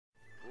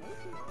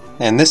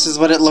And this is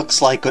what it looks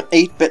like when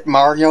 8-bit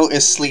Mario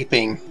is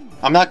sleeping.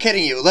 I'm not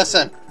kidding you,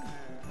 listen!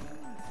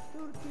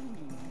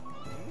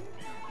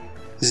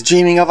 He's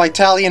dreaming of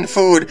Italian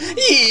food!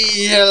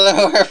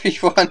 Hello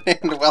everyone,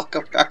 and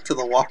welcome back to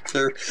the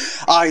walkthrough.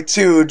 I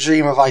too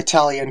dream of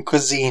Italian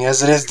cuisine,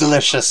 as it is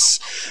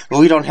delicious. But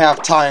we don't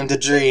have time to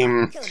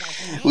dream.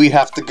 We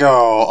have to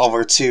go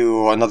over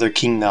to another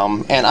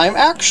kingdom. And I'm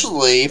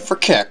actually, for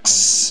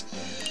kicks,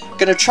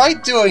 gonna try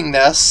doing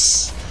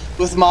this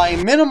with my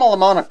minimal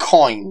amount of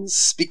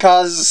coins,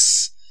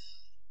 because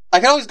I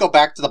can always go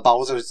back to the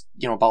Bowser's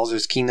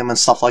Kingdom and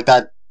stuff like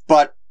that,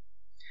 but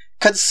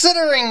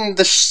considering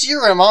the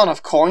sheer amount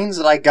of coins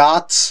that I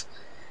got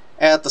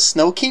at the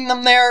Snow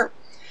Kingdom there,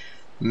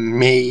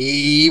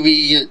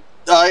 maybe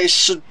I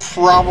should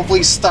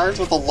probably start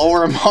with a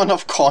lower amount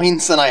of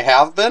coins than I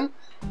have been.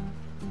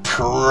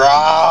 Probably.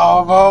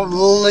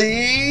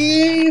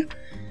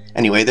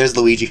 Anyway, there's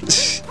Luigi. You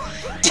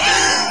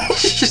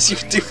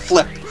do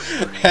flip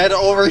head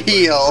over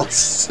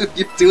heels.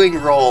 You're doing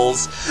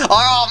rolls.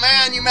 Oh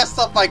man, you messed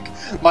up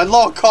my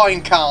low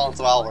coin count.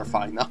 Well, we're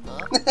fine now.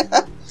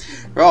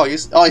 Bro, you're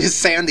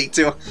Sandy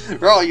too.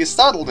 Bro, you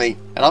startled me.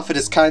 And outfit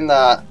is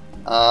kinda,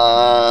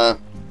 how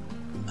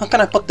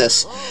can I put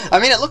this? I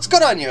mean, it looks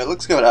good on you. It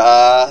looks good.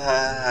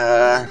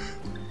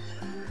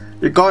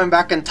 You're going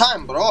back in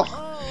time, bro.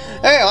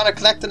 Hey, I wanna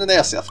connect to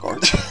this, of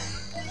course.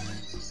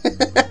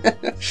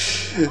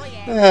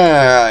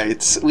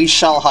 Alright, we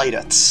shall hide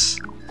it.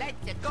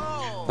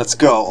 Let's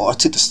go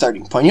to the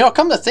starting point. You know,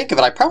 come to think of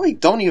it, I probably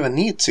don't even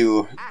need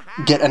to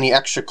get any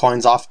extra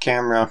coins off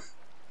camera.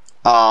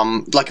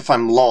 Like if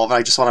I'm low and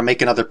I just want to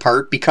make another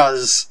part,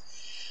 because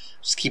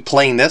just keep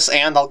playing this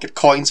and I'll get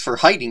coins for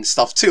hiding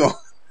stuff too.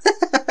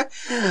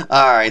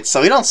 Alright,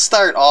 so we don't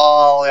start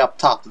all the way up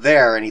top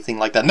there or anything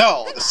like that.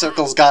 No, the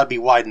circle's gotta be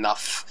wide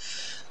enough,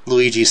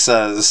 Luigi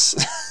says.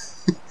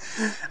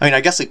 I mean,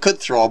 I guess we could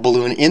throw a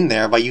balloon in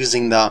there by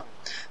using the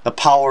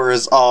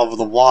powers of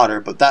the water,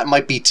 but that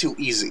might be too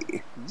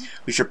easy.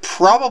 We should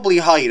probably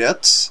hide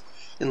it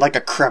in like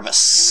a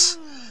crevice.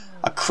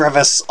 A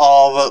crevice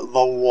of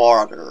the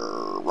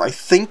water. I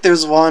think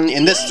there's one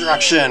in this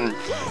direction.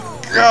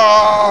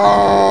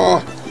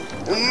 Go!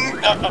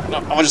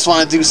 I just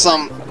want to do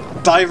some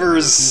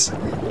divers.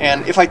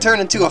 And if I turn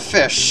into a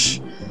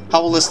fish,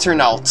 how will this turn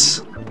out?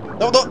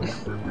 No.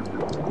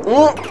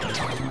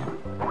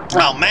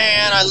 Oh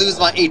man, I lose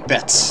my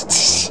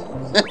 8-bits.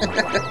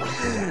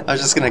 I was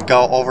just gonna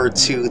go over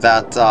to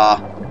that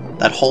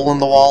that hole in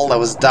the wall that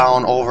was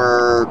down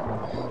over...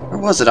 Where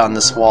was it on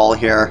this wall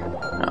here?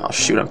 Oh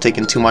shoot, I'm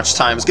taking too much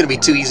time. It's gonna be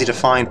too easy to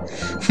find. Oh,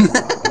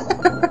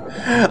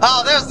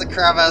 there's the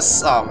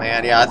crevice! Oh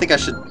man, yeah, I think I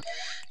should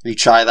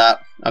retry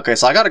that. Okay,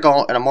 so I gotta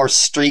go in a more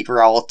straight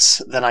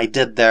route than I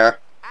did there.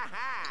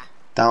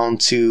 Down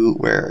to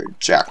where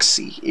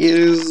Jaxie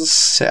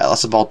is. Yeah,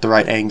 that's about the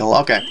right angle.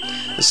 Okay,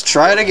 let's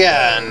try it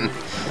again.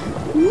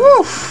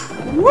 Woo!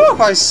 Woo,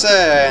 I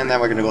say! And then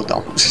we're gonna go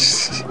down.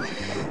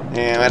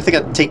 And I think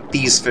I'd take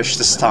these fish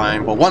this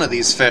time. Well, one of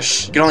these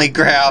fish. You can only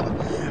grab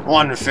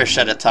one fish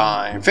at a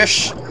time.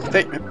 Fish!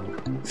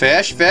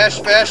 Fish!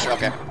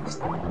 Okay.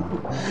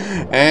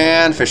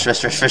 And fish. Go.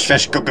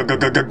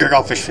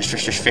 Fish.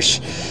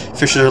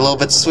 Fish are a little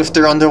bit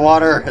swifter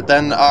underwater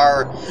than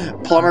our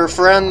plumber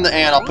friend,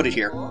 and I'll put it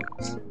here.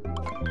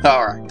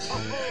 Alright.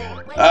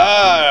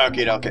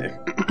 Okay.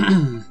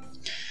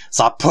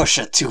 So I push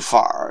it too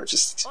far.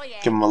 Just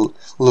give him a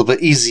little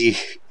bit easy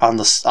on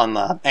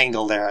the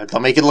angle there.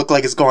 Don't make it look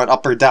like it's going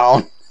up or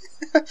down.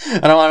 I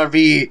don't want to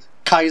be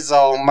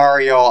Kaizo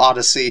Mario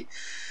Odyssey.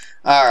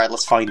 Alright,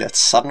 let's find it.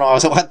 I don't know,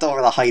 I went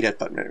over to hide it,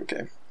 but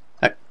okay.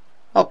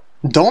 Oh,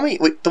 Domi?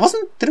 Wait,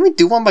 didn't we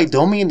do one by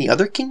Domi in the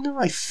other kingdom?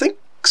 I think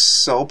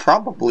so,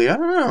 probably. I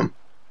don't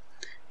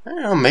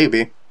know,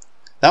 maybe.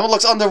 That one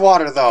looks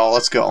underwater though,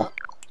 let's go.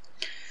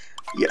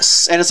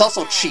 Yes, and it's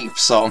also cheap,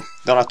 so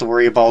don't have to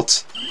worry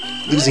about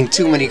losing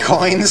too many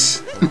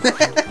coins.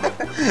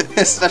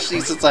 Especially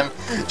since I'm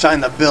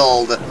trying to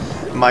build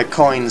my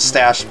coin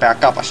stash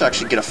back up. I should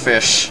actually get a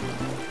fish.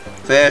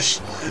 Fish!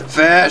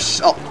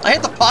 Oh, I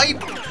hit the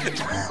pipe!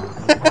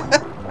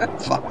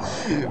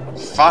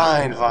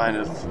 Fine.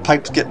 If the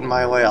pipe's getting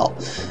my way, I'll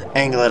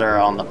angle it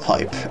around the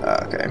pipe.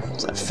 Okay,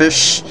 so that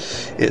fish,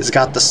 it's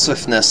got the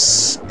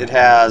swiftness. It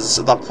has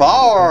the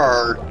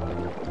power!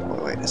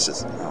 Wait, it's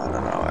just...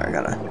 No, I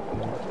gotta...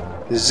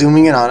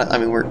 Zooming in on it. I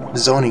mean, we're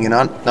zoning in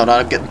on it. No,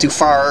 not getting too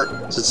far.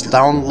 So it's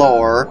down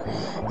lower.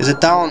 Is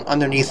it down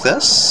underneath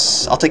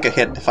this? I'll take a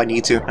hit if I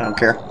need to. I don't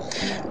care.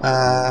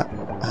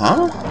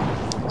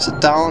 Is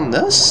it down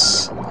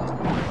this?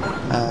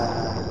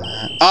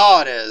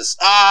 Oh, it is.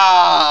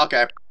 Ah,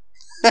 okay.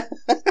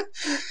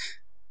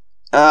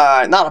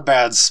 Not a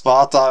bad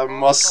spot, I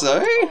must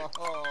say.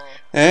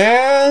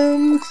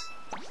 And...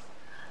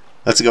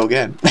 let's go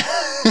again.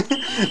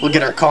 We'll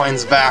get our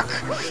coins back.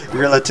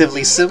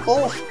 Relatively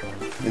simple,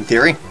 in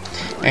theory.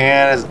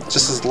 And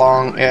just as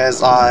long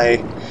as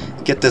I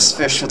get this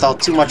fish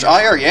without too much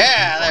ire.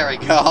 Yeah, there we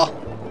go.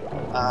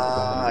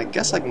 I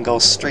guess I can go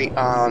straight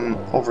on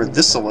over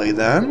this way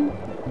then.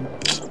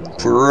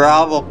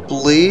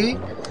 Probably.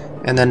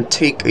 And then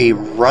take a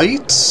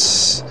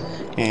right.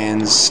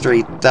 And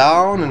straight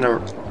down. And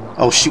a...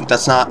 Oh shoot,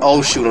 that's not...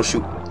 Oh shoot, oh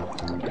shoot.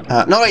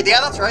 No, wait,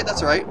 yeah, that's right,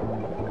 that's right.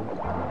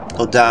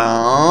 Go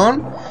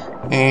down.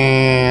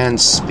 And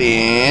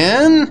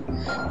spin.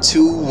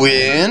 To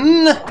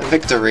win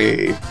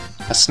victory.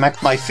 I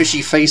smacked my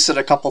fishy face at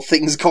a couple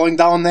things going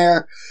down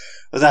there.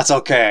 But that's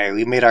okay.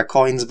 We made our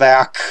coins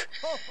back.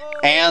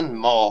 And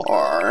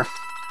more.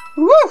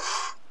 Woo!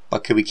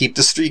 But can we keep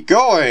the streak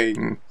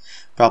going?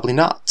 Probably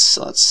not.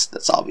 So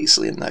that's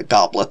obviously in the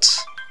goblet.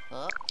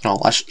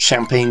 Oh,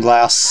 champagne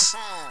glass.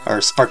 Or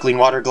sparkling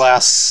water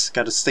glass.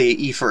 Gotta stay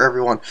E for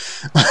everyone.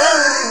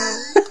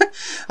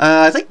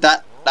 I think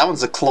that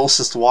one's the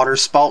closest water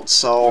spout,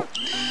 so...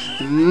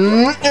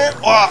 And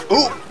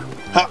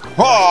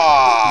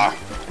ha-ha!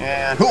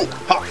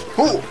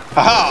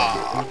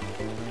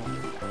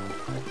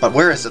 But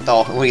where is it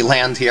though when we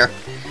land here?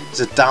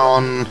 Is it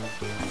down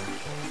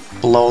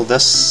below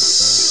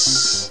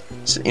this?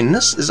 Is it in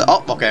this? Is it?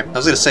 Oh, okay. I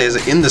was gonna say, is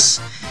it in this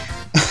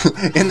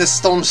in this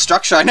stone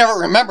structure? I never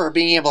remember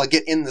being able to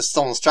get in the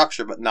stone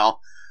structure, but no.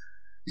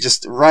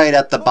 Just right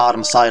at the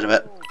bottom side of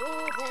it.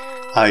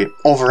 I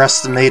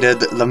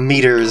overestimated the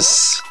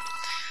meters.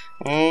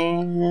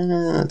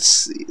 And let's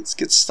see, let's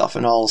get stuff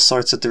in all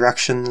sorts of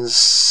directions.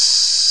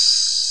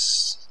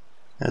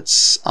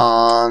 It's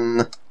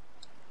on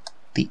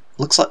the...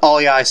 looks like... oh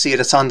yeah, I see it.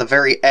 It's on the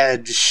very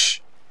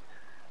edge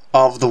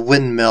of the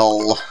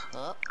windmill.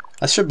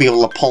 I should be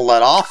able to pull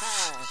that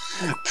off.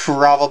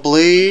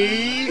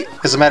 Probably.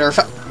 As a matter of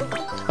fact...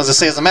 I was gonna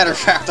say, as a matter of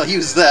fact, I'll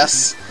use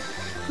this.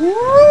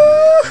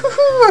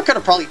 I could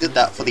have probably did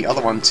that for the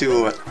other one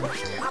too, but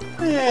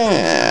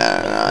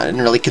I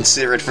didn't really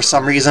consider it for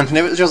some reason.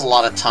 It was just a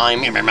lot of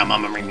time. There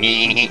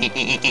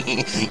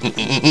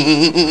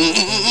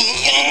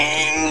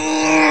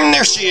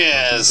she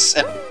is!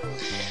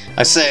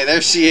 I say,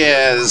 there she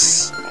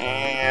is!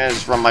 And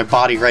just run my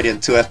body right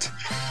into it.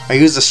 I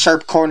use the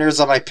sharp corners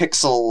of my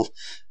pixel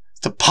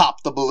to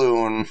pop the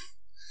balloon.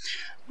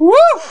 Woo!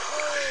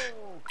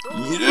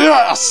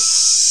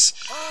 Yes!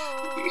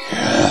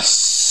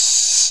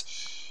 Yes!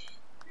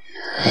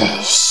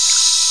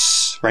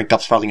 Yes! Rank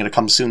up's probably gonna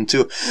come soon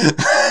too.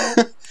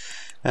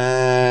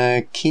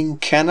 King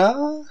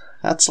Kenna?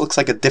 That looks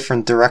like a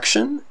different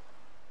direction.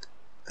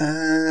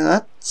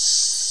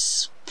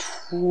 That's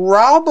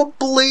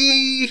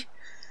probably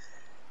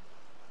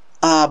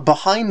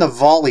behind the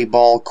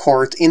volleyball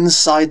court,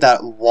 inside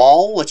that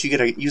wall that you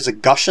gotta use a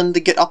gushion to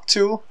get up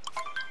to.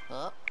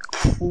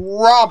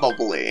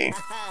 Probably.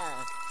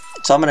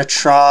 So I'm gonna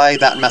try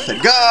that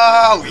method.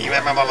 Go!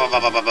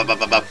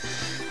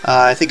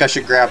 I think I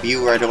should grab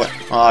you right away.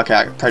 Oh,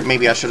 okay,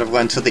 maybe I should have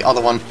went to the other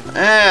one.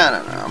 I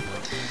don't know.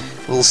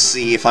 We'll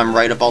see if I'm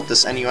right about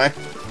this anyway.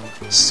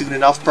 Soon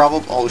enough,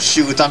 probably. Oh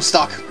shoot, I'm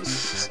stuck.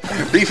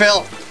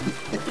 Refill!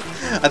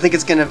 I think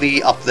it's gonna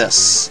be up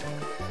this.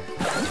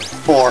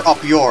 Or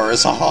up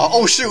yours.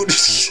 Oh shoot!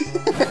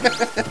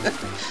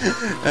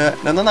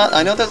 No,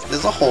 I know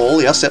there's a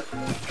hole, yes,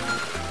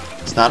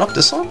 it's not up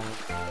this one?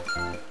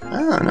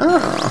 Oh no.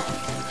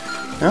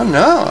 Oh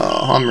no,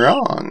 I'm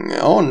wrong.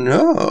 Oh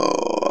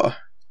no.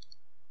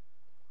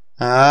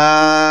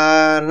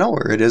 I don't know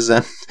where it is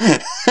then.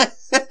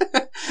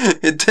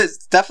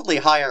 It's definitely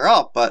higher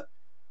up, but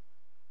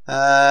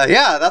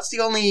yeah, that's the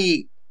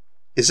only...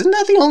 Isn't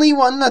that the only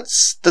one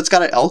that's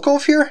got an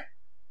alcove here?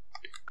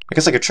 I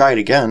guess I could try it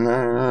again.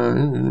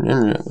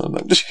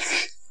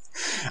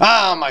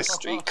 Ah, my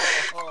streak.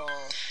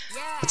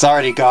 It's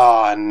already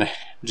gone.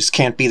 Just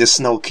can't be the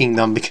Snow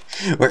Kingdom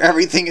where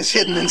everything is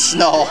hidden in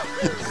snow.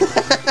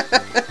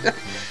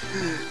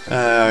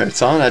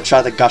 So I'm gonna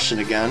try the gushin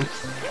again.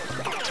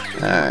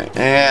 Alright,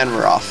 and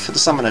we're off.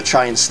 This I'm gonna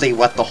try and stay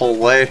wet the whole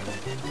way.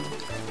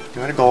 I'm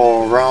gonna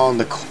go around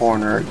the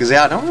corner, because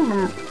yeah, I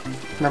don't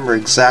remember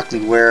exactly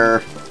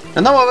where...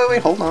 No,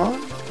 wait, hold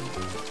on.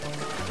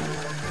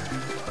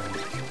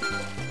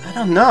 I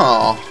don't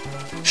know.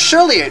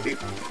 Surely he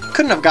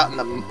couldn't have gotten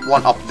the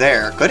one up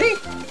there, could he?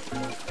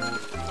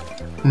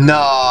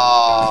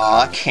 No,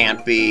 that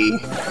can't be.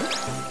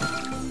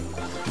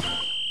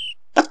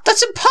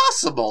 That's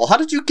impossible! How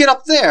did you get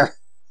up there?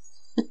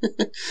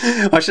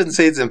 I shouldn't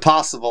say it's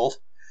impossible,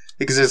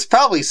 because there's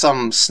probably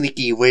some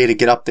sneaky way to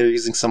get up there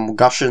using some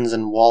gushions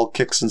and wall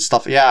kicks and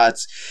stuff. Yeah,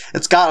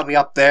 it's gotta be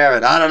up there,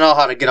 and I don't know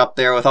how to get up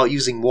there without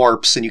using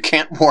warps, and you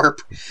can't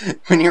warp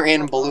when you're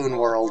in Balloon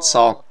World,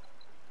 so...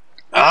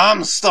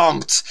 I'm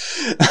stumped!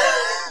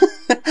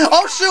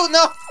 Oh shoot,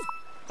 no!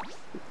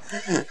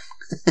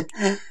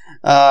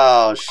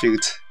 Oh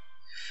shoot.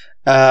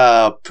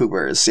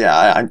 Poopers.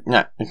 Yeah,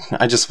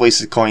 I just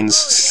wasted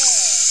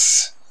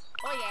coins.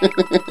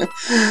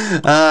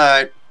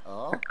 Alright.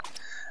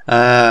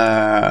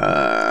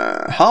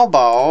 How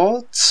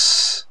about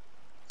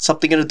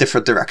something in a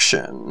different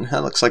direction?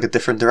 That looks like a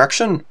different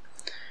direction.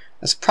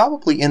 It's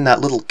probably in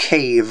that little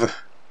cave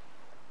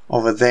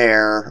over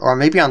there, or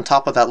maybe on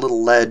top of that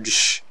little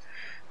ledge.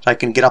 I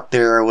can get up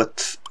there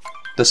with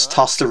this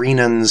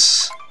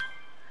Tostarinans.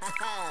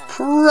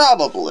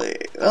 Probably.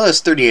 Well,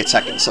 it's 38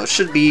 seconds, so it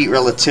should be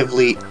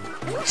relatively...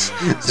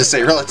 just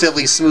say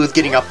relatively smooth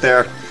getting up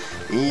there.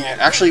 Yeah,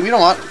 actually, you know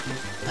what?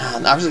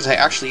 I was gonna say,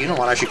 actually, you know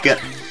what? I should get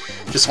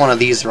just one of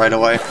these right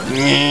away.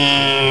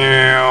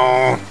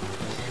 I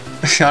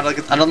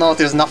don't know if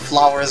there's enough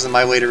flowers in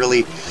my way to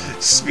really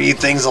speed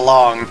things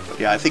along. But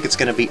yeah, I think it's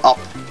gonna be up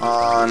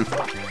on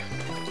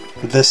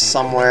this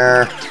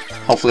somewhere.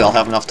 Hopefully I'll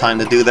have enough time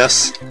to do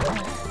this.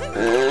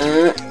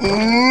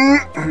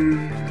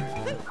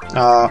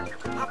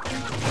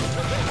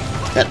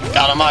 Get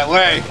out of my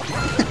way!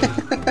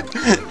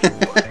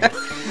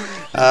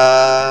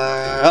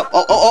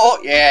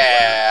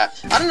 Yeah!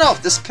 I don't know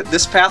if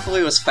this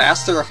pathway was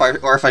faster,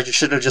 or if I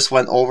should have just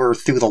went over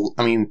through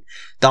the,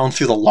 down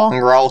through the long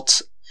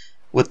route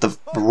with the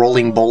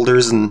rolling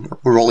boulders and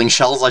rolling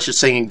shells, I should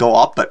say, and go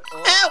up. But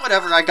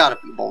whatever. I got it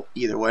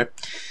either way.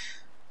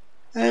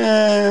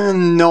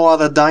 And no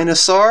other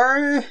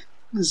dinosaur.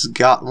 He's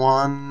got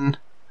one.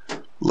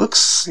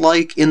 Looks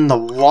like in the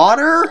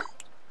water.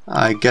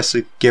 I guess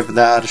we give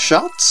that a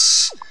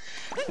shot.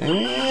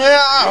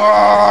 Yeah.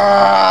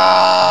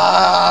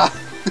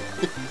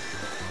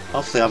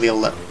 Hopefully I'll be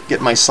able to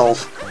get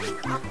myself...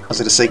 I was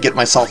going to say get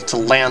myself to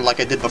land like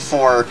I did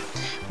before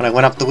when I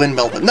went up the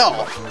windmill, but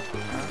no!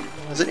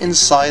 Is it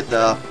inside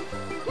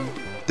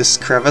this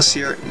crevice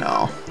here?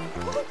 No.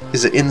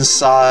 Is it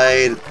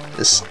inside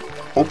this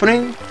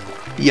opening?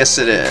 Yes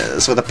it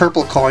is, where the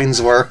purple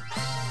coins were.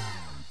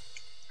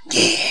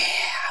 Yeah!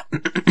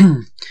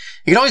 You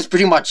can always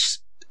pretty much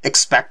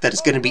expect that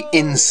it's going to be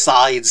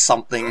inside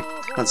something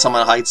when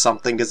someone hides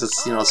something, because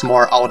it's, you know, it's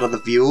more out of the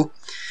view,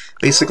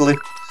 basically.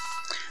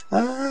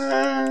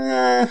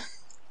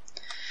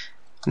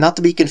 Not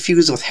to be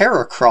confused with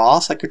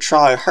Heracross, I could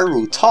try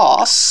Haru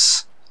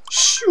Toss.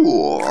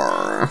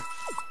 Sure.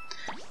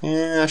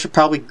 Yeah, I should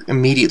probably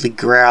immediately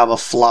grab a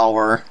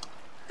flower.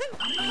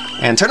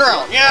 And turn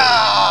around!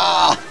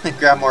 Yeah! And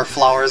grab more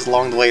flowers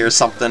along the way or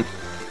something.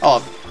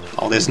 Oh,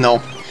 there's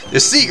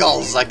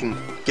seagulls I can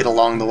get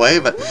along the way,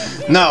 but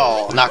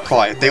no, not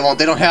quite. They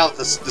don't have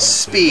the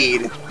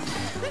speed.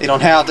 They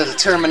don't have the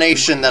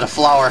determination that a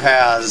flower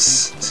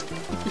has.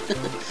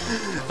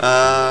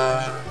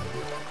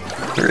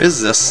 Where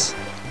is this?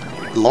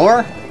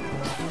 Lower?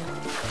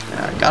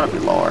 Yeah, gotta be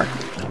lower.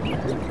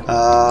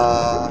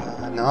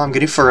 No, I'm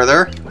getting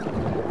further.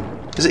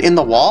 Is it in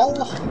the wall?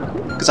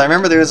 Because I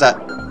remember there was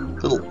that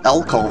little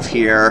alcove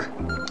here.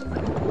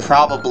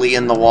 Probably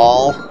in the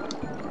wall.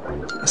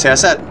 See, I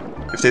said,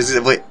 if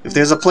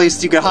there's a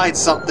place you can hide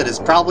something, it's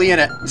probably in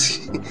it.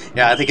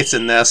 Yeah, I think it's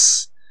in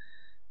this.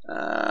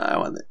 I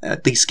want to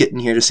at least get in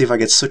here to see if I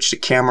can switch the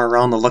camera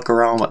around to look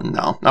around, but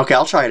no. Okay,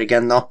 I'll try it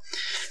again, though.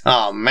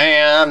 Oh,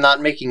 man, I'm not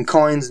making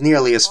coins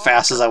nearly as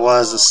fast as I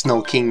was in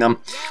Snow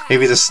Kingdom.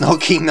 Maybe the Snow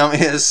Kingdom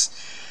is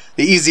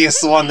the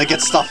easiest one to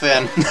get stuff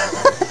in.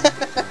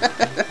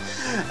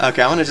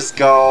 Okay, I'm gonna just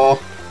go...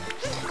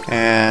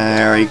 And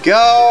there we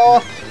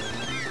go.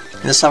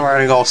 And this time we're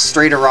gonna go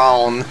straight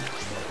around.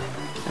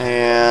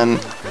 And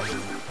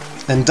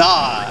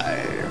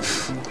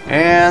dive.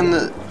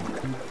 And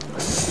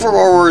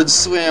forward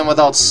swim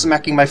without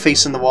smacking my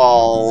face in the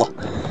wall.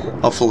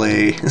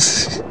 Hopefully.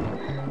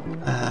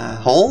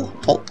 Hole?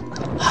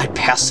 I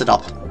passed it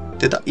up.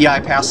 Yeah, I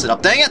passed it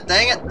up. Dang it!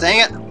 Dang it! Dang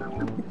it!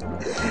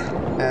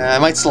 I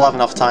might still have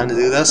enough time to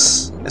do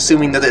this,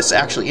 assuming that it's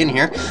actually in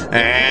here.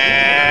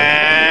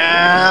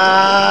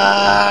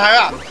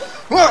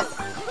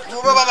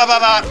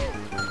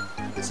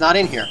 It's not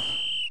in here.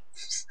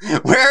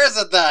 Where is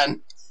it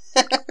then?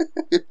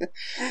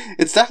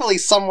 It's definitely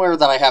somewhere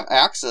that I have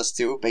access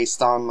to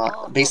based on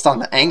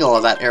the angle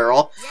of that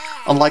arrow,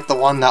 unlike the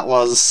one that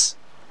was,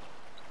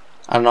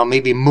 I don't know,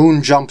 maybe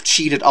moon jump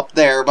cheated up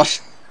there,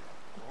 but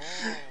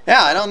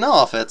yeah, I don't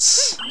know if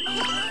it's,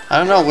 I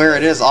don't know where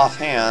it is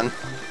offhand.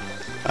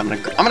 I'm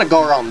gonna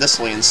go around this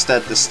way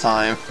instead this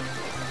time.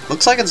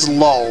 Looks like it's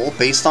low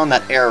based on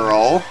that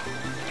arrow,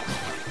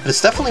 but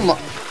it's definitely more.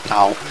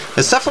 Ow.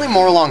 It's definitely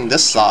more along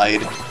this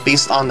side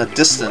based on the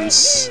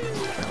distance.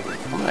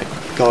 I'm gonna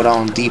go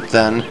down deep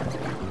then.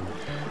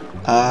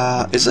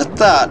 Is it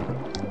that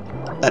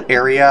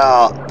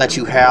area that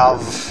you have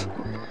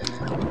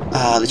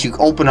that you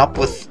open up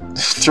with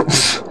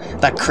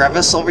that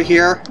crevice over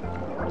here?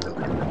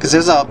 Because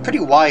there's a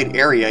pretty wide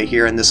area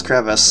here in this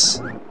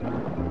crevice.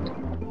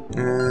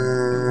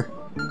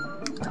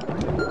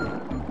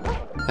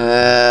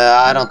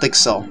 I don't think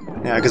so.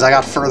 Yeah, because I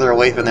got further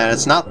away from that.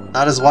 It's not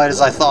as wide as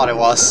I thought it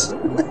was.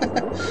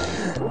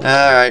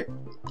 Alright.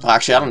 Well,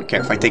 actually, I don't care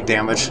if I take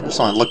damage. I just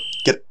want to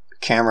get the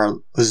camera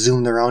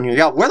zoomed around here.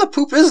 Yeah, where the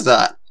poop is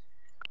that?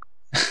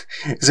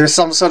 Is there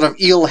some sort of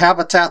eel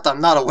habitat I'm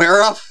not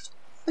aware of?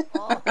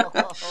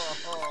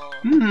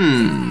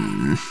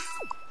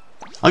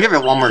 I'll give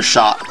it one more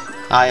shot.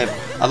 I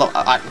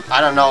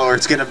don't know where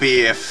it's gonna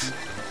be if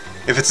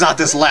it's not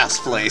this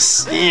last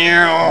place.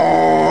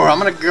 I'm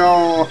gonna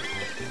go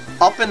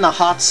up in the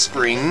hot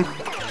spring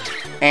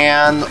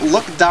and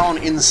look down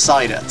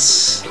inside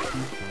it.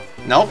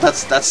 Nope,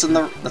 that's in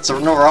the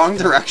wrong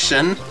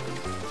direction.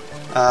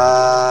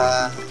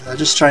 I'm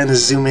just trying to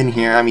zoom in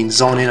here. I mean,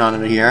 zone in on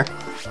it here.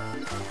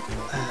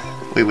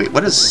 Wait,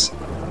 what is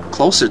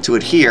closer to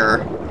it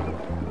here?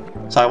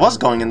 So I was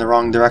going in the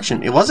wrong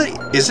direction.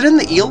 Is it in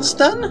the eel's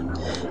den?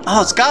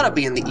 Oh, it's gotta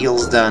be in the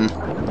eel's den.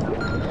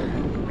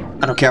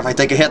 I don't care if I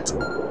take a hit.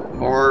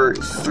 Or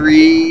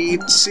 3,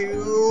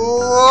 2...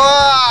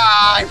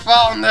 I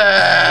found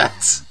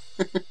it!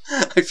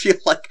 I feel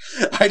like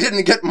I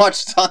didn't get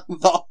much done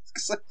though,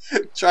 because I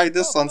tried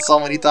this one so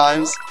many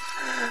times.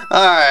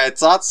 Alright,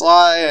 so that's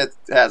why it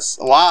has...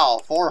 Wow,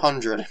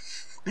 400.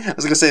 I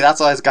was gonna say, that's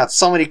why it's got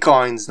so many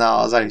coins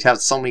now, as I have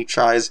so many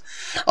tries.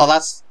 Oh,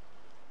 that's...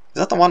 Is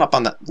that the one up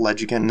on that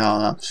ledge again?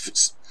 No.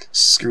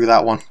 Screw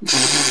that one.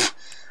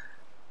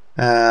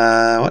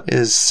 What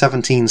is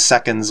 17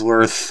 seconds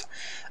worth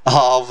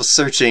of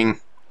searching?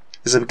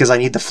 Is it because I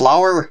need the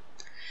flower?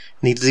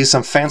 Need to do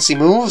some fancy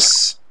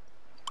moves?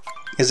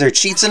 Is there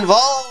cheats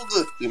involved?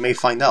 We may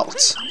find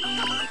out.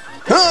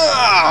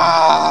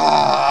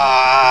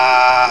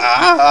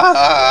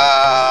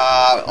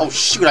 Oh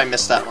shoot, I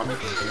missed that one.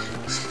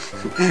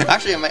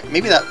 Actually,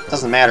 maybe that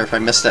doesn't matter if I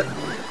missed it.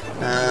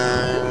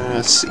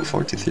 Let's see,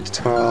 14, 13,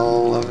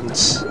 12, 11...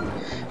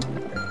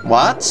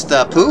 What?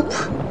 The poop?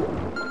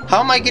 How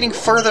am I getting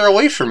further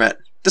away from it?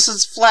 This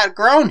is flat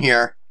ground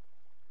here.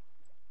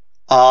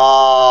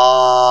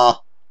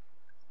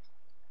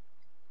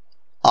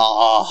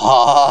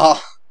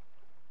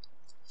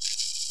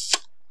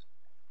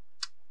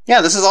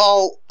 Yeah, this is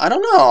all... I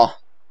don't know.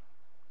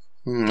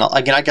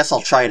 Again, I guess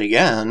I'll try it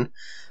again.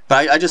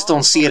 But I just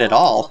don't see it at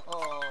all.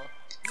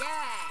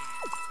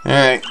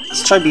 Alright,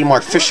 let's try to be more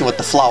efficient with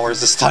the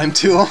flowers this time,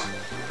 too.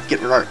 Get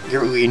where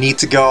you need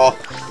to go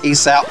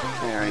ASAP.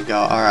 There we go,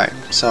 alright.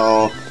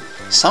 So,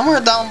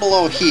 somewhere down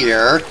below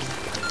here...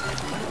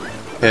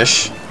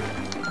 Ish.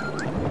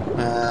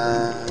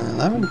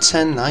 11,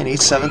 10, 9, 8,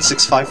 7,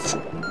 6, 5,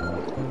 4.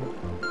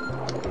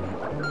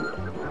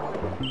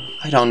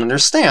 I don't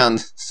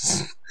understand.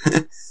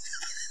 I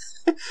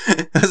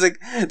was like,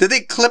 did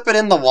they clip it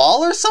in the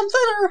wall or something?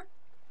 Or?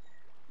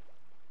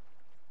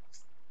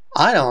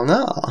 I don't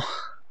know.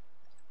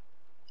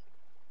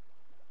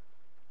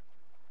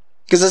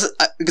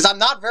 Because I'm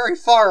not very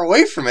far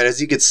away from it,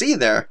 as you can see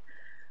there.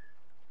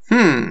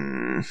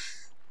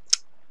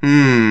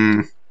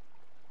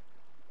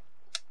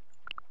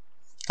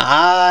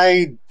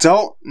 I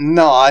don't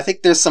know. I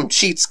think there's some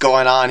cheats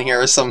going on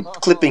here, some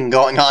clipping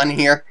going on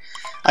here.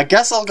 I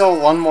guess I'll go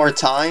one more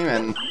time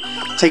and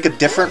take a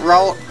different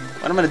route.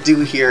 What I'm going to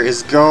do here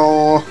is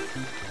go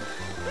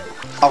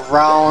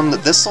around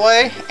this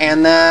way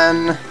and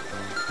then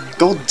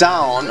go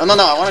down. Oh, no,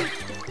 I want to...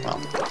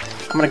 Well,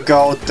 I'm going to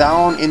go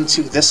down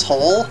into this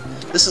hole.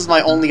 This is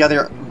my only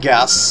other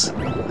guess,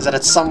 is that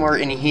it's somewhere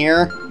in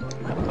here.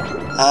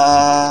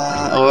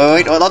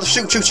 Wait,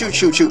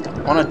 shoot.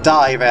 I want to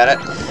dive at it.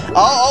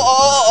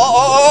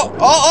 Oh,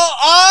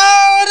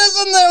 it is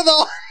in there,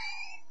 though!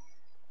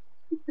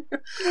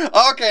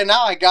 Okay,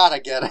 now I gotta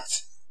get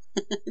it.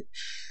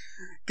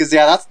 Because,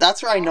 yeah,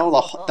 that's where I know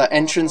the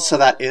entrance to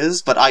that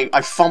is, but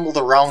I fumbled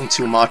around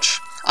too much.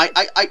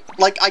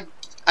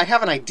 I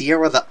have an idea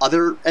where the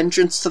other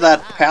entrance to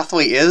that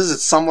pathway is.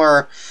 It's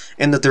somewhere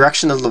in the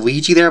direction of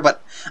Luigi there,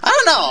 but I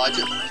don't know.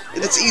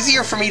 It's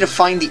easier for me to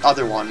find the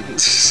other one,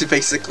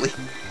 basically.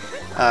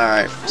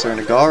 Alright, so we're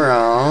gonna go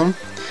around.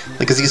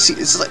 Because you see,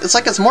 it's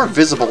like it's more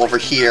visible over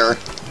here.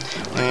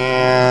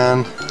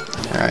 And...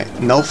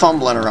 Alright, no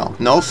fumbling around.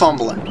 No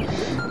fumbling.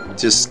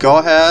 Just go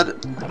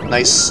ahead.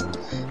 Nice,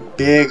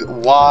 big,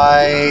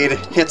 wide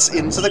hits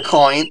into the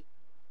coin.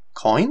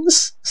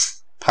 Coins?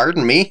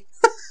 Pardon me?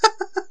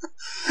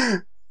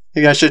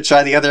 Maybe I should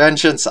try the other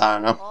entrance. I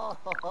don't know.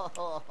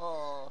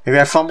 Maybe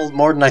I fumbled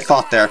more than I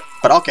thought there.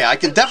 But okay, I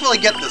can definitely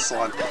get this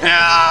one.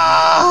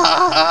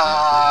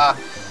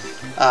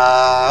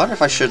 I wonder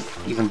if I should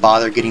even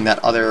bother getting that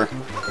other...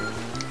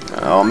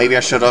 Oh, maybe I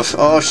should have.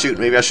 Oh, shoot,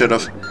 maybe I should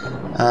have.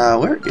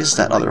 Where is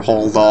that other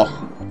hole, though?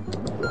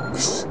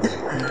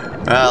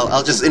 Well,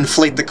 I'll just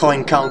inflate the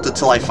coin count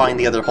until I find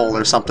the other hole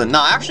or something.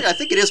 No, actually, I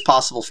think it is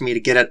possible for me to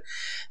get it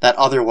that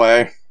other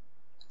way.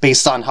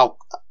 Based on how...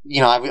 You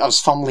know, I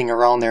was fumbling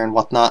around there and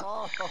whatnot.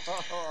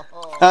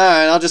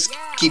 Alright, I'll just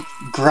keep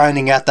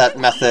grinding at that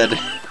method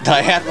that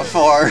I had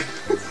before.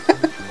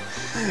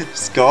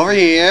 Just go over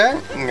here,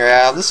 and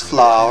grab this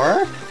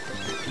flower.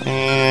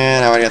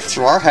 And I'm gonna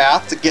throw our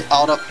hat to get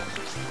out of...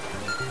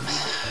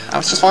 I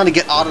was just wanting to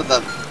get out of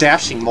the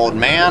dashing mode,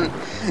 man.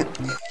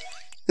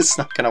 It's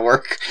not gonna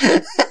work.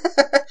 I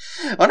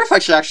wonder if I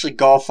should actually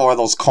go for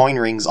those coin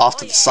rings off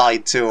to the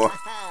side, too.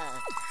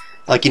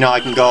 Like, you know, I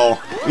can go,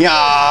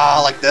 yeah,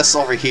 like this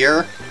over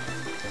here.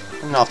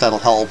 I don't know if that'll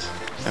help.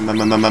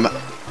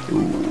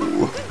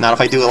 Ooh, not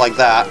if I do it like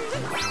that.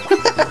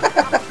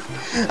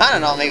 I don't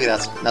know, maybe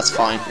that's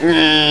fine.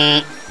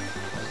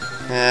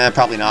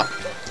 Probably not.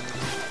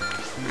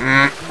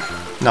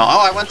 No, oh,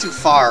 I went too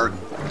far.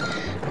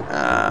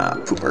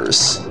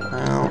 Poopers.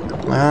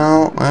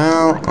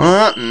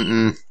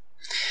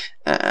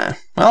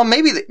 Well,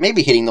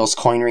 maybe hitting those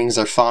coin rings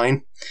are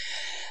fine.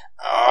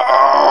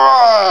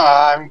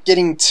 I'm I'm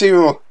getting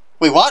too...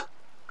 Wait, what?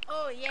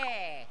 Oh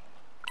yeah.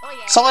 Oh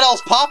yeah. Someone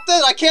else popped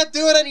it? I can't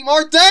do it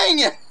anymore, dang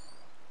it!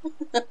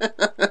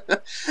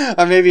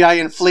 Or maybe I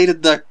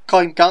inflated the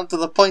coin count to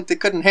the point they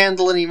couldn't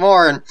handle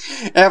anymore, and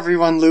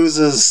everyone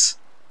loses.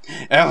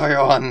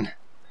 Everyone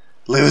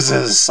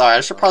loses. Sorry,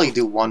 I should probably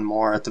do one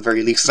more at the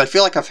very least, because I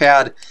feel like I've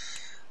had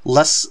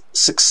less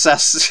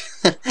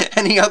success than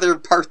any other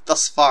part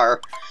thus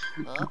far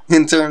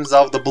in terms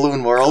of the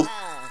balloon world.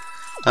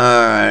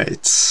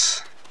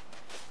 Alright.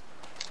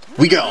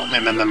 We go!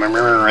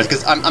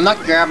 Because I'm not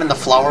grabbing the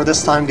flower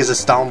this time because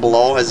it's down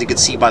below, as you can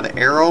see by the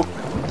arrow.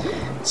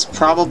 It's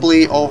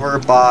probably over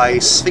by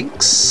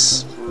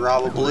Sphinx.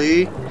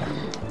 Probably.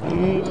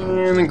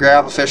 And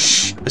grab a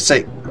fish. Let's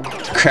say,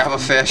 grab a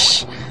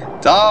fish.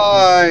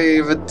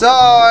 Dive!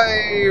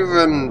 Dive!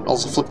 And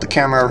also flip the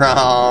camera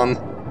around.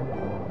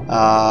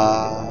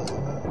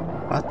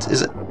 What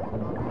is it?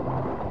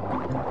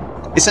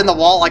 It's in the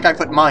wall like I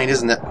put mine,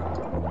 isn't it?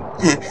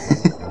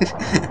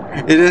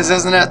 It is,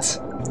 isn't it?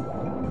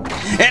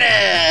 It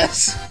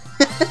is!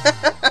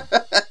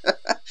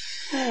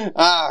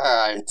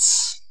 Alright.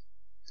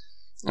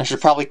 I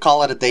should probably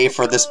call it a day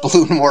for this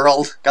balloon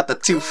world. Got the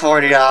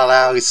 240 out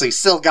now, so we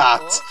still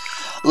got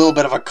a little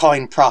bit of a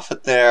coin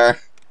profit there.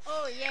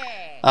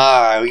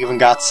 Alright, we even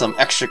got some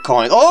extra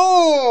coins.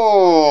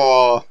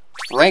 Oh!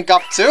 Rank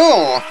up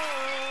too!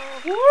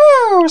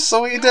 Woo!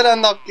 So we did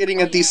end up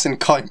getting a decent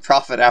coin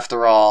profit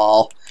after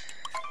all.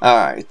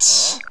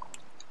 Alright.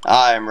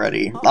 I'm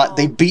ready.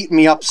 They beat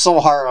me up so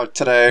hard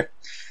today.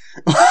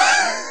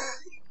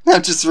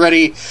 I'm just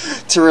ready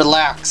to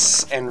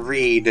relax and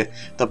read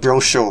the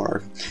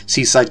brochure.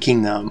 Seaside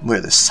Kingdom,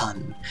 where the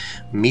sun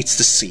meets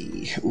the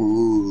sea.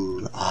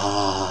 Ooh,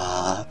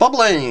 ah.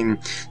 Bubbling!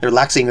 The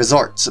relaxing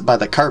resort by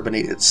the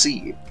carbonated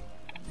sea.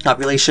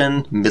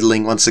 Population,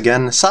 middling once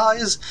again.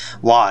 Size,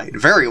 wide,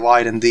 very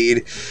wide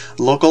indeed.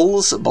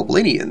 Locals,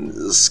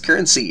 Bubblinians.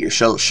 Currency,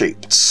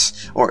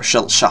 shell-shaped, or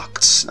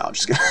shell-shocked. No, I'm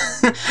just kidding.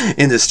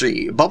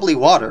 Industry, bubbly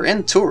water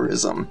and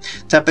tourism.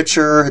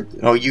 Temperature,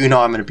 oh, you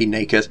know I'm gonna be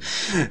naked.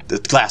 The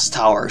glass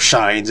tower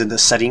shines in the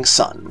setting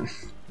sun.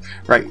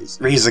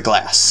 Raise a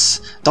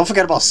glass. Don't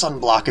forget about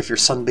sunblock if you're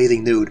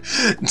sunbathing nude.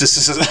 This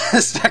is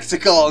a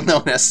spectacle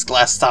known as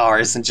Glass Tower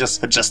isn't just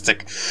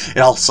majestic, it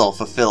also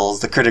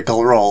fulfills the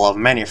critical role of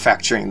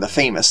manufacturing the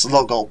famous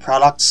local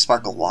product,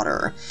 Sparkle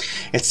Water.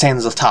 It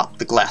stands atop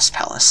the Glass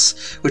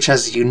Palace, which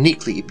has a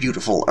uniquely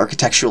beautiful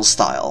architectural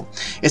style.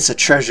 It's a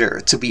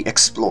treasure to be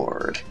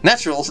explored.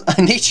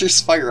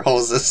 Nature's fire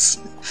hoses.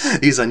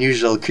 These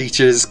unusual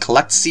creatures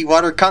collect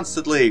seawater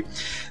constantly.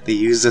 They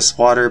use this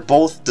water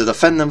both to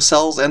defend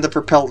themselves and to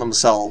propel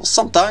themselves,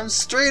 sometimes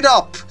straight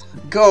up.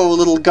 Go,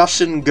 little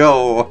Gushin,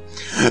 go.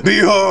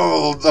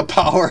 Behold the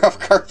power of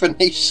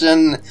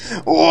carbonation.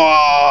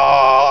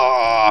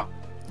 Wah!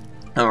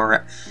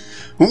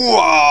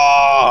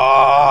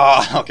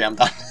 Wah! Okay, I'm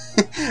done.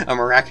 A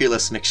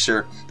miraculous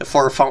mixture. The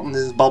four fountain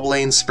is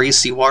bubbling, sprays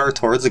seawater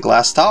towards the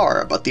glass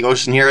tower, but the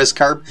ocean here is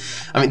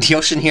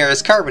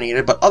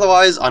carbonated, but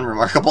otherwise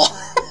unremarkable.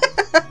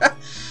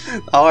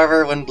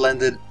 However, when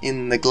blended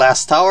in the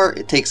glass tower,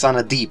 it takes on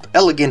a deep,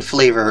 elegant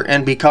flavor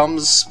and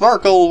becomes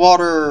sparkle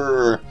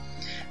water.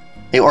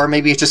 Or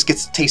maybe it just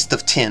gets a taste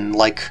of tin,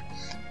 like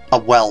a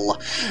well.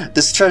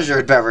 This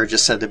treasured beverage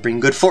is said to bring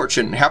good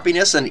fortune,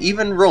 happiness, and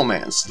even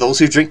romance to those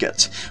who drink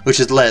it, which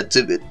has led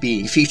to it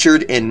being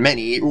featured in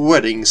many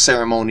wedding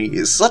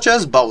ceremonies, such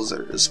as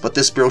Bowser's, but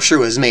this brochure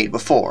was made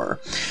before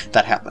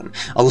that happened.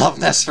 A love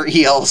nest for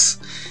eels.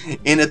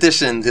 In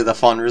addition to the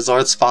fun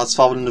resort spots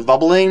found in the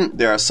bubbling,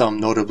 there are some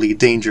notably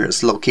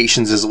dangerous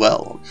locations as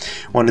well.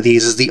 One of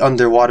these is the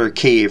underwater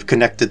cave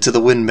connected to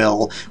the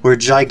windmill, where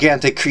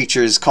gigantic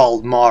creatures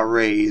called maw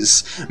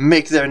rays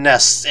make their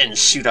nests and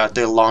shoot out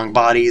their long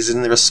bodies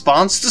in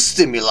response to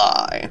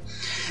stimuli.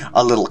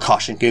 A little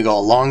caution can go a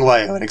long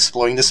way when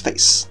exploring the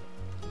space.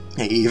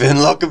 They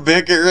even look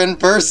bigger in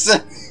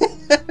person.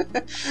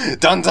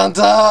 Dun dun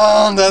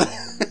dun!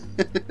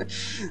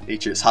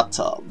 Nature's hot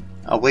tub.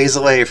 A ways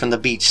away from the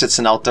beach sits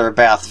an outdoor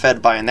bath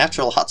fed by a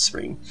natural hot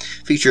spring,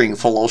 featuring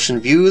full ocean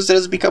views that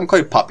has become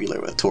quite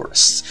popular with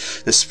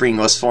tourists. This spring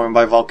was formed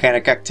by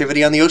volcanic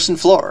activity on the ocean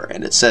floor,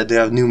 and it's said to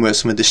have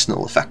numerous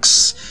medicinal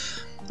effects.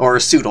 Or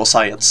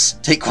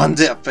pseudoscience. Take one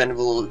dip and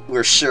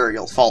we're sure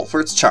you'll fall for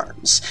its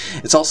charms.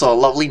 It's also a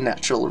lovely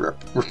natural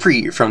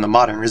reprieve from the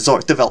modern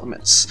resort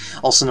developments,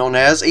 also known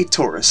as a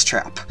tourist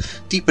trap.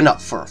 Deep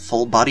enough for a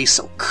full body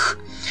soak.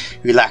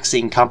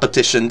 Relaxing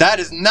competition.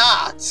 That is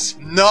not!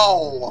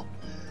 No!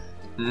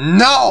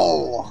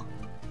 No!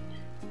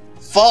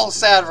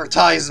 False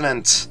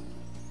advertisement!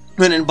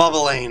 When in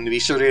bubbling, be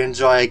sure to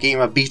enjoy a game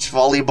of beach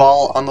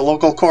volleyball on the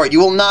local court. You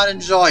will not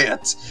enjoy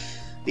it!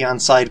 The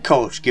on-side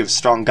coach gives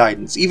strong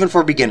guidance, even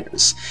for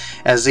beginners.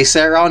 As they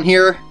say around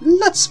here,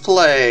 let's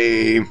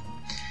play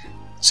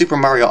Super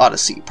Mario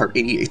Odyssey, Part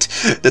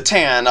 88. The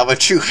tan of a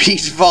true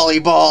beach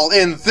volleyball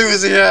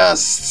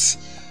enthusiast!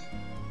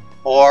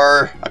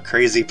 Or a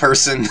crazy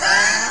person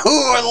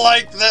who would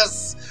like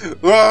this!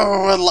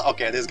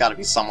 Okay, there's gotta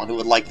be someone who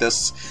would like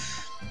this.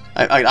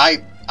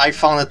 I I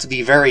found it to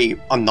be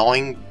very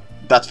annoying.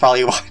 That's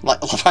probably why,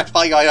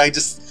 I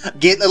just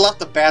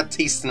left a bad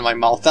taste in my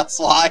mouth. That's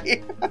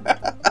why.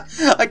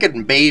 I could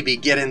maybe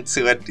get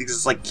into it,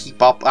 just like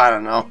keep up. I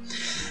don't know.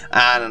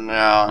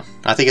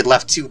 I think it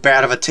left too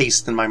bad of a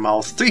taste in my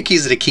mouth. 3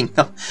 keys of the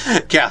kingdom.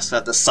 Gasp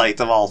at the sight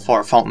of all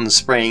 4 fountains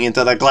spraying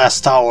into the glass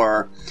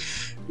tower.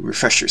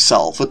 Refresh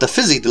yourself with the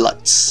fizzy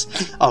delights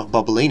of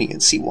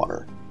Bubblanian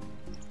seawater.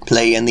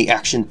 Play in the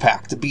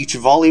action-packed beach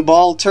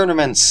volleyball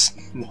tournaments.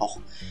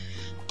 No.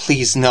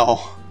 Please no.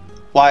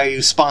 Why are you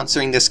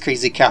sponsoring this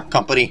crazy cap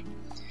company?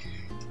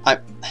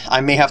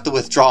 I may have to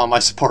withdraw my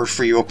support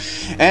for you.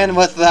 And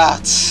with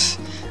that,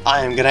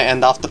 I am gonna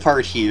end off the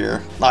part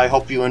here. I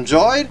hope you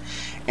enjoyed,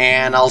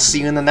 and I'll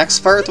see you in the next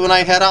part when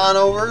I head on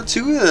over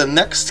to the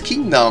next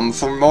kingdom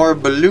for more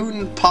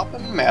balloon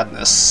poppin'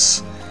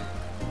 madness.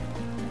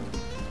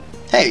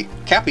 Hey,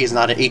 Cappy is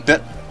not an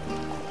 8-bit.